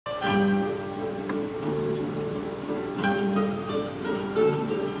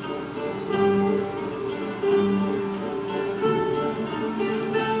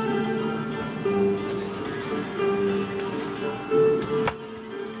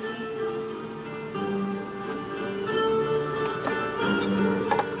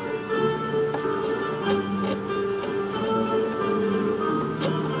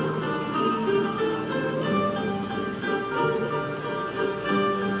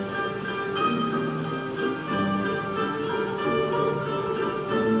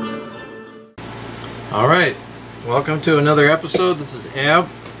Alright, welcome to another episode. This is Ab,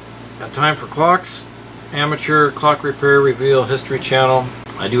 Time for Clocks, Amateur Clock Repair Reveal History Channel.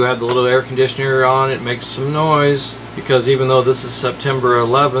 I do have the little air conditioner on. It makes some noise because even though this is September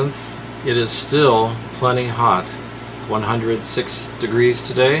 11th, it is still plenty hot. 106 degrees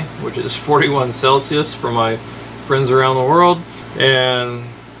today, which is 41 Celsius for my friends around the world. And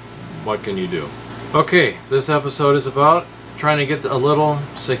what can you do? Okay, this episode is about trying to get a little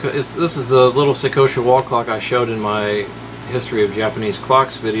this is the little Seikosha wall clock I showed in my history of Japanese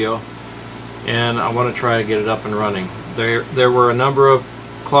clocks video, and I want to try to get it up and running. There were a number of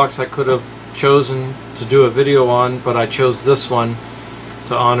clocks I could have chosen to do a video on, but I chose this one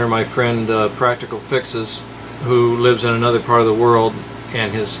to honor my friend Practical Fixes, who lives in another part of the world,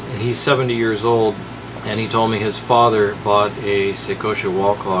 and he's 70 years old, and he told me his father bought a Seikosha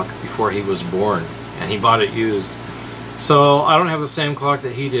wall clock before he was born, and he bought it used. So I don't have the same clock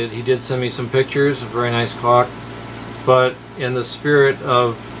that he did. He did send me some pictures, a very nice clock, but in the spirit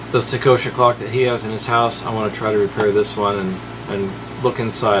of the Seikosha clock that he has in his house, I want to try to repair this one and look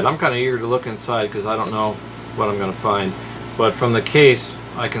inside. I'm kind of eager to look inside because I don't know what I'm going to find, but from the case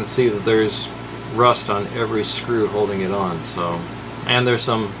I can see that there's rust on every screw holding it on, so, and there's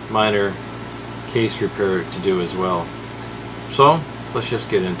some minor case repair to do as well. So let's just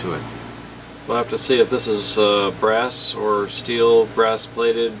get into it. We'll have to see if this is brass or steel, brass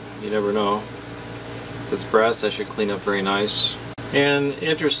plated. You never know. If it's brass, that should clean up very nice. And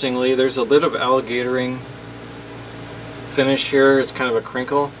interestingly, there's a bit of alligatoring finish here. It's kind of a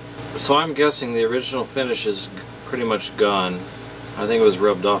crinkle. So I'm guessing the original finish is pretty much gone. I think it was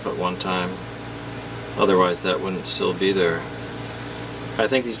rubbed off at one time. Otherwise that wouldn't still be there. I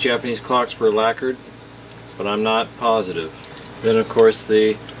think these Japanese clocks were lacquered, but I'm not positive. Then of course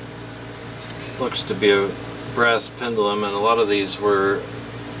the looks to be a brass pendulum, and a lot of these were,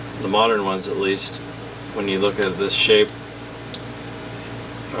 the modern ones at least, when you look at this shape,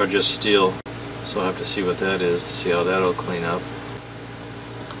 are just steel. So I'll have to see what that is to see how that'll clean up.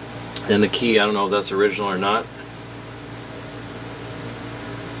 And the key, I don't know if that's original or not.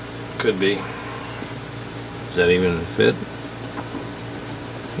 Could be. Does that even fit?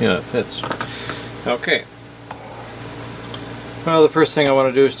 Yeah, it fits. Okay. Well, the first thing I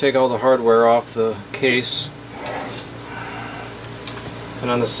want to do is take all the hardware off the case.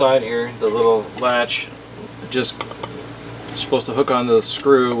 And on the side here, the little latch just supposed to hook onto the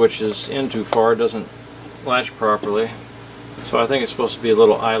screw, which is in too far, doesn't latch properly. So I think it's supposed to be a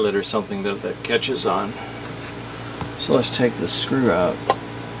little eyelet or something that catches on. So let's take this screw out.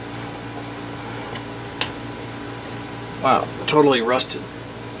 Wow, totally rusted.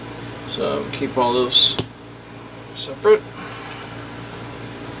 So keep all those separate.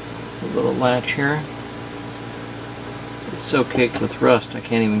 A little latch here. It's so caked with rust I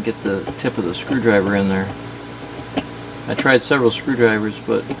can't even get the tip of the screwdriver in there. I tried several screwdrivers,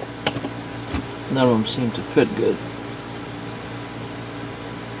 but none of them seem to fit good.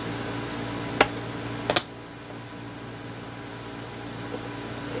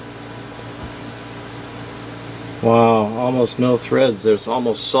 Wow, almost no threads. There's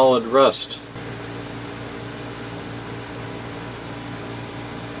almost solid rust.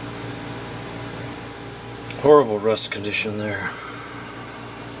 Horrible rust condition there.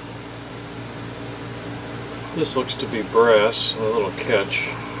 This looks to be brass, a little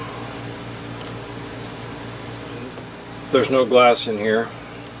catch. There's no glass in here.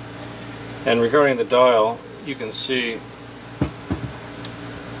 And regarding the dial, you can see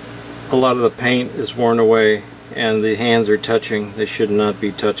a lot of the paint is worn away and the hands are touching. They should not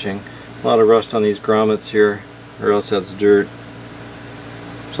be touching. A lot of rust on these grommets here, or else that's dirt.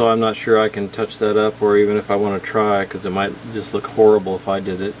 So I'm not sure I can touch that up, or even if I want to try, because it might just look horrible if I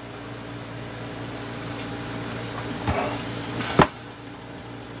did it.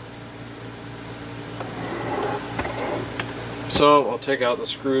 So I'll take out the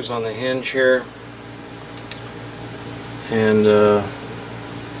screws on the hinge here and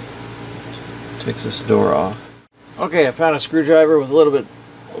takes this door off. Okay, I found a screwdriver with a little bit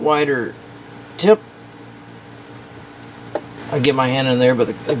wider tip. I'd get my hand in there, but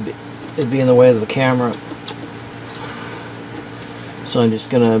it'd be in the way of the camera. So I'm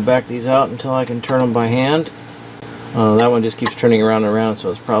just going to back these out until I can turn them by hand. That one just keeps turning around and around, so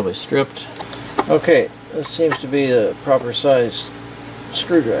it's probably stripped. Okay, this seems to be the proper size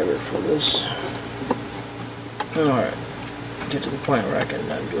screwdriver for this. Alright, get to the point where I can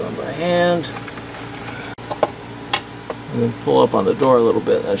undo them by hand. And then pull up on the door a little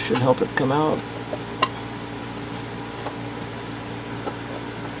bit. That should help it come out.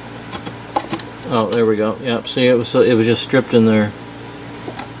 Oh, there we go. Yep, see, it was just stripped in there.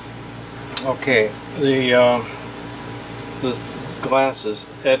 Okay, This glass is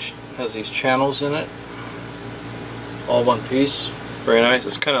etched, has these channels in it, all one piece. Very nice.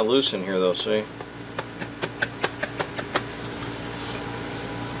 It's kind of loose in here though, see?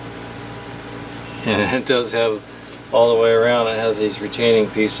 And it does have, all the way around, it has these retaining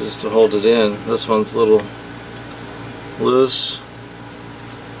pieces to hold it in. This one's a little loose.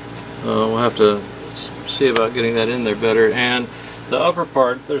 We'll have to see about getting that in there better. And the upper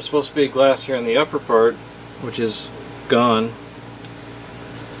part, there's supposed to be glass here in the upper part, which is gone.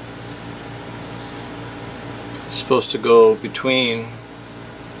 It's supposed to go between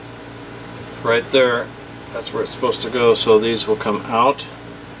right there. That's where it's supposed to go, so these will come out.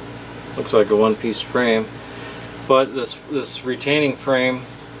 Looks like a one-piece frame, but this retaining frame,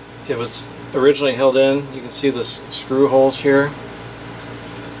 it was originally held in. You can see the screw holes here,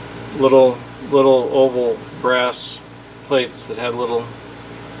 little oval brass plates that had little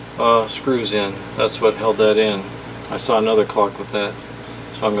screws in. That's what held that in. I saw another clock with that,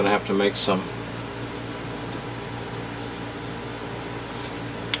 so I'm going to have to make some.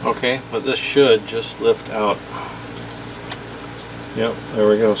 Okay, but this should just lift out. Yep, there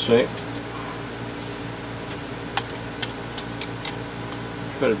we go, see?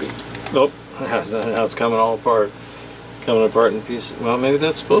 Try to be, nope, now it's coming all apart. It's coming apart in pieces. Well, maybe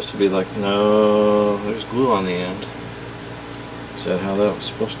that's supposed to be like, no, there's glue on the end. Is that how that was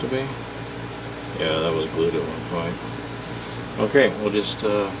supposed to be? Yeah, that was glued at one point. Okay, we'll just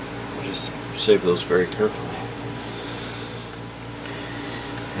save those very carefully.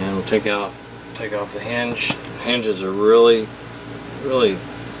 And we'll take off the hinge. Hinges are really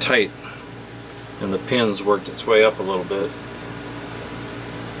tight, and the pins worked its way up a little bit,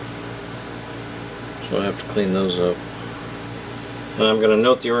 so I'll have to clean those up. And I'm going to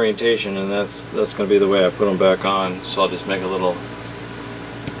note the orientation, and that's going to be the way I put them back on. So I'll just make a little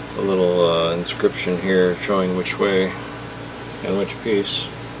inscription here showing which way and which piece.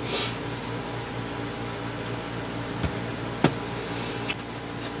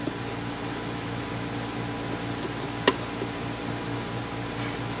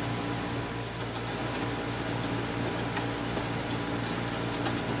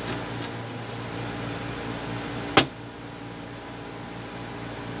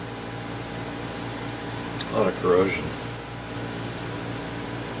 A lot of corrosion.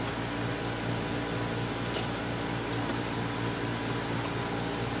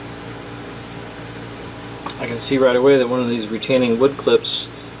 I can see right away that one of these retaining wood clips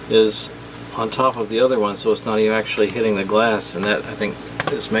is on top of the other one, so it's not even actually hitting the glass, and that, I think,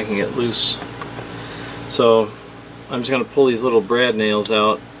 is making it loose. So I'm just going to pull these little brad nails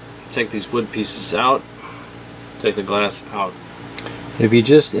out, take these wood pieces out, take the glass out. If you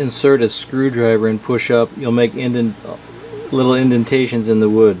just insert a screwdriver and push up, you'll make little indentations in the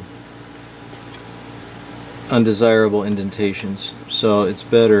wood. Undesirable indentations. So it's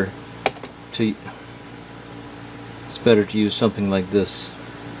better to use something like this.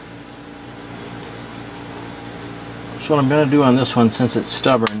 So what I'm going to do on this one, since it's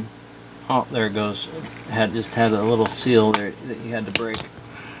stubborn, oh, there it goes. It just had a little seal there that you had to break.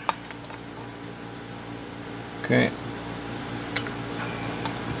 Okay.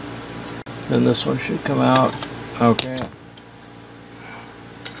 Then this one should come out. Okay.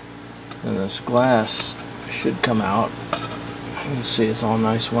 And this glass should come out. You can see it's all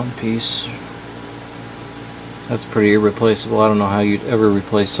nice one piece. That's pretty irreplaceable. I don't know how you'd ever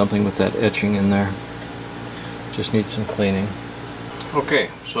replace something with that etching in there. Just needs some cleaning. Okay,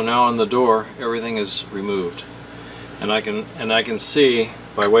 so now on the door everything is removed. And I can see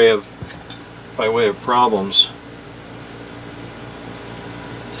by way of problems.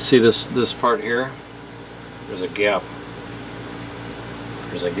 See this part here? There's a gap.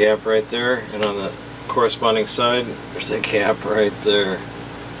 There's a gap right there, and on the corresponding side, there's a gap right there.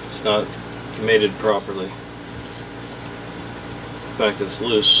 It's not mated properly. In fact, it's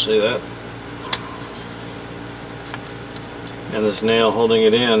loose. See that? And this nail holding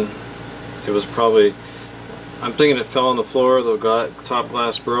it in, it was probably, I'm thinking it fell on the floor, the top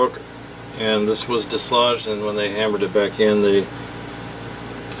glass broke, and this was dislodged, and when they hammered it back in, they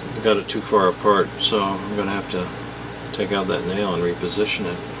got it too far apart, so I'm going to have to take out that nail and reposition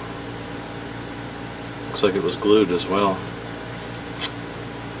it. Looks like it was glued as well.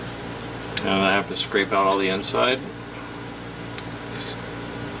 And I have to scrape out all the inside.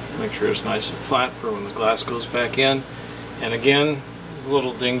 Make sure it's nice and flat for when the glass goes back in. And again,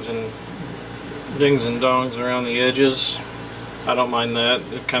 little dings and dongs around the edges. I don't mind that.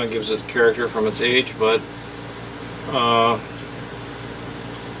 It kind of gives it character from its age, but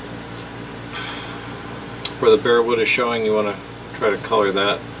where the bare wood is showing, you want to try to color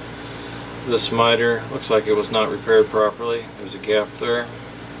that. This miter looks like it was not repaired properly. There's a gap there.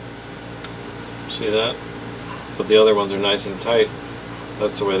 See that? But the other ones are nice and tight.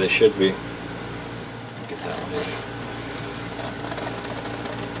 That's the way they should be. Get that one in.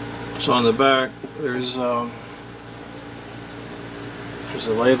 So on the back, there's a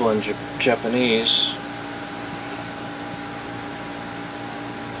label in Japanese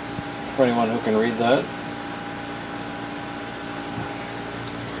for anyone who can read that.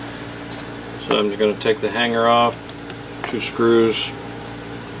 So I'm just going to take the hanger off, 2 screws,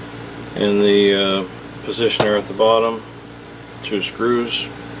 and the positioner at the bottom, 2 screws.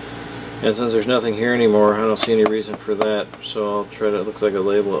 And since there's nothing here anymore, I don't see any reason for that. So I'll try to, it looks like a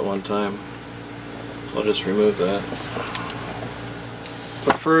label at one time. So I'll just remove that.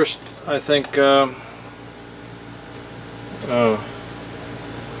 But first, I think the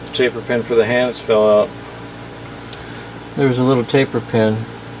taper pin for the hands fell out. There was a little taper pin.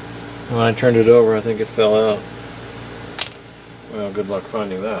 When I turned it over, I think it fell out. Well, good luck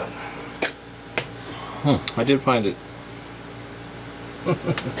finding that. I did find it.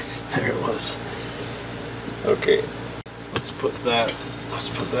 There it was. Okay, let's put that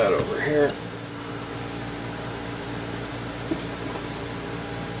over here.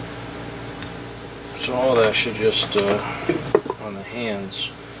 So all that should just on the hands,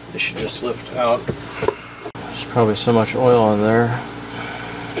 they should just lift out. There's probably so much oil in there.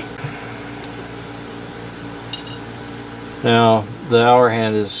 Now the hour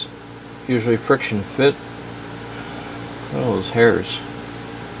hand is usually friction fit. Oh, those hairs.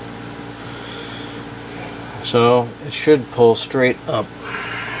 So it should pull straight up.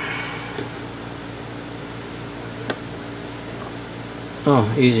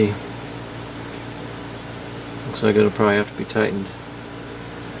 Oh, easy. Looks like it'll probably have to be tightened.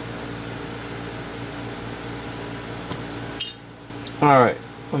 Alright,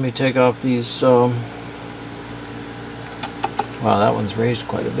 let me take off these. Wow, that one's raised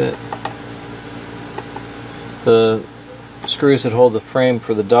quite a bit. The screws that hold the frame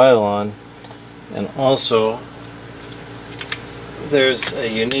for the dial on, and also there's a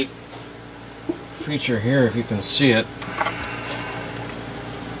unique feature here, if you can see it.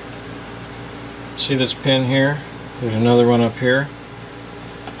 See this pin here? There's another one up here.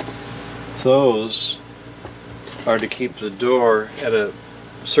 Those are to keep the door at a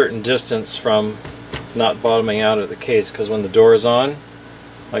certain distance from not bottoming out of the case, because when the door is on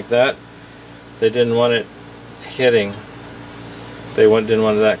like that, they didn't want it hitting. They didn't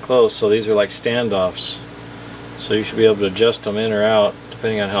want it that close, so these are like standoffs. So you should be able to adjust them in or out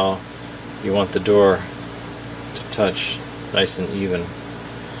depending on how you want the door to touch, nice and even.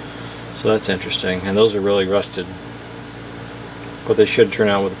 So that's interesting, and those are really rusted, but they should turn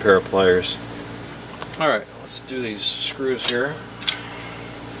out with a pair of pliers. Alright, let's do these screws here.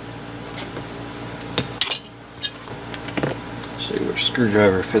 See which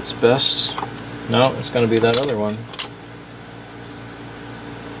screwdriver fits best. No, it's going to be that other one.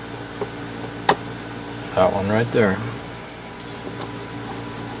 That one right there.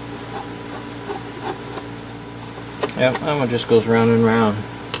 Yep, that one just goes round and round.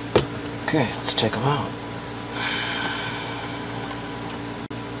 Okay, let's take them out.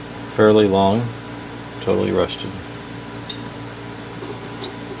 Fairly long, totally rusted.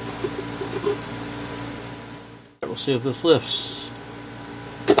 We'll see if this lifts.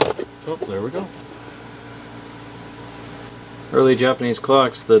 Oh, there we go. Early Japanese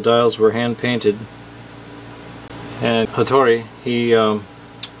clocks, the dials were hand painted. And Hattori, he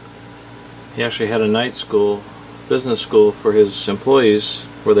actually had a night school, business school for his employees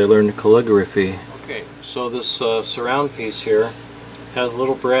where they learned calligraphy. Okay, so this surround piece here has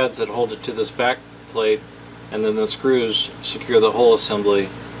little brads that hold it to this back plate, and then the screws secure the whole assembly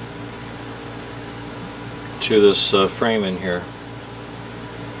to this frame in here.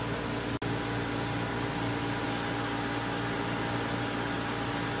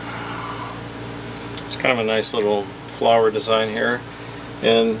 It's kind of a nice little flower design here,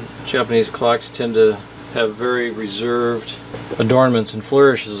 and Japanese clocks tend to have very reserved adornments and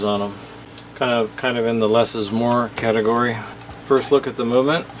flourishes on them. Kind of in the less is more category. First look at the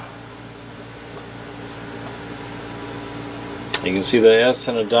movement. You can see the S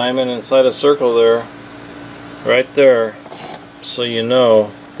and a diamond inside a circle there, right there. So you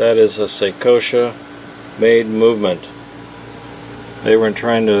know that is a Seikosha made movement. They weren't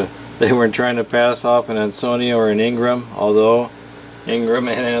trying to pass off an Ansonia or an Ingram, although Ingram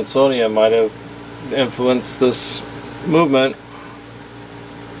and Ansonia might have influenced this movement.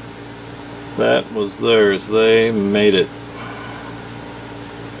 That was theirs. They made it.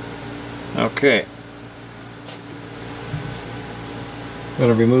 Okay.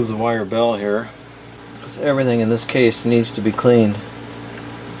 going to remove the wire bell here because everything in this case needs to be cleaned.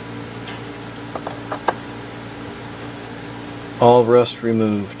 All rust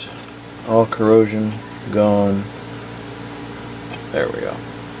removed, all corrosion gone. There we go.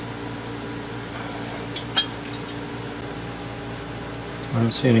 I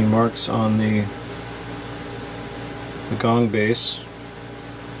don't see any marks on the gong base.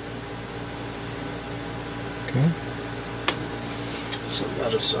 Okay. Set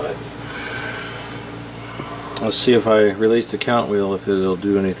that aside. Let's see if I release the count wheel if it'll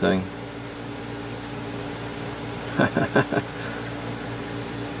do anything.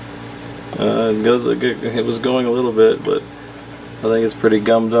 It was going a little bit, but I think it's pretty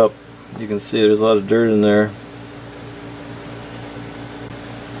gummed up. You can see there's a lot of dirt in there.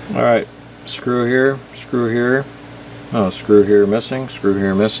 Alright, screw here, oh, screw here missing,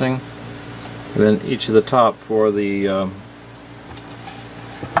 and then each of the top for the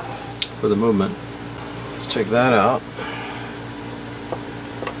movement. Let's take that out.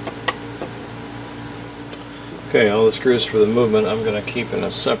 Okay, all the screws for the movement I'm going to keep in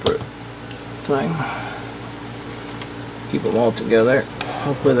a separate thing. Keep them all together.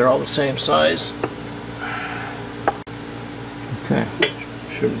 Hopefully they're all the same size. Okay,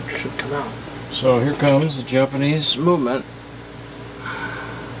 should come out. So here comes the Japanese movement.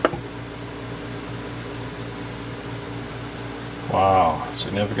 Wow,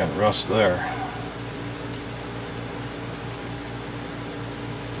 significant rust there.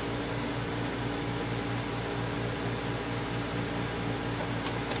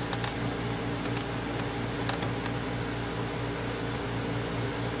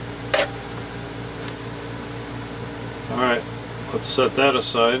 Alright, let's set that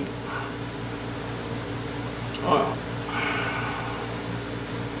aside. Wow.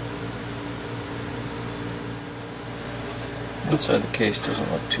 Inside the case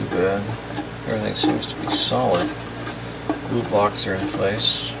doesn't look too bad. Everything seems to be solid. Glue blocks are in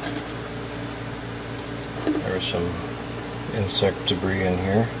place. There's some insect debris in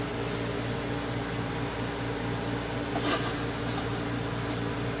here.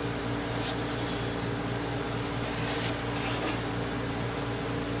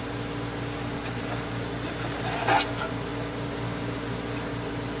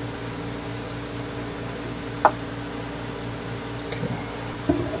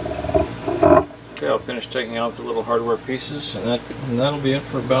 Okay, I'll finish taking out the little hardware pieces, and that'll be it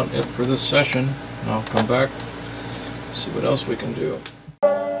for this session. And I'll come back, see what else we can do.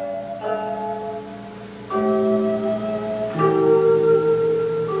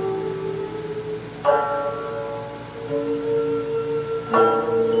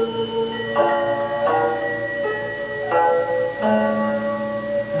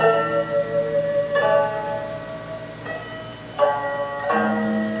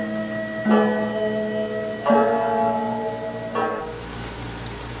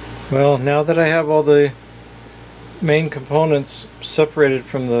 Well, now that I have all the main components separated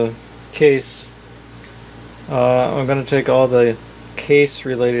from the case, I'm going to take all the case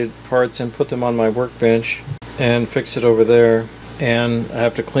related parts and put them on my workbench and fix it over there. And I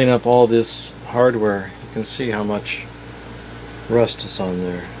have to clean up all this hardware. You can see how much rust is on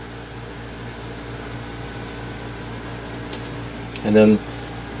there. And then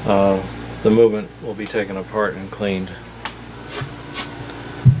the movement will be taken apart and cleaned.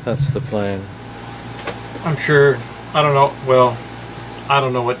 That's the plan. I'm sure, I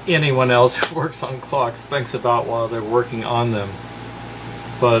don't know what anyone else who works on clocks thinks about while they're working on them.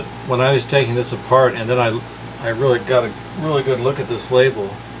 But when I was taking this apart, and then I really got a really good look at this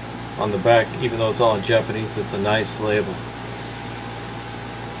label on the back, even though it's all in Japanese, it's a nice label.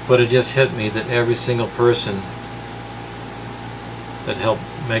 But it just hit me that every single person that helped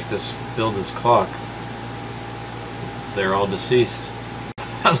build this clock, they're all deceased.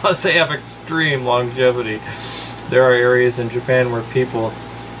 Unless they have extreme longevity. There are areas in Japan where people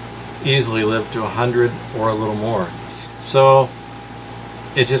easily live to 100 or a little more. So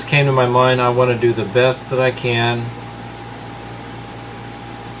it just came to my mind, I want to do the best that I can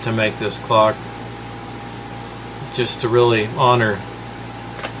to make this clock, just to really honor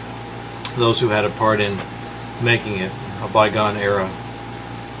those who had a part in making it, a bygone era.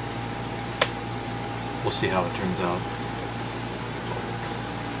 We'll see how it turns out.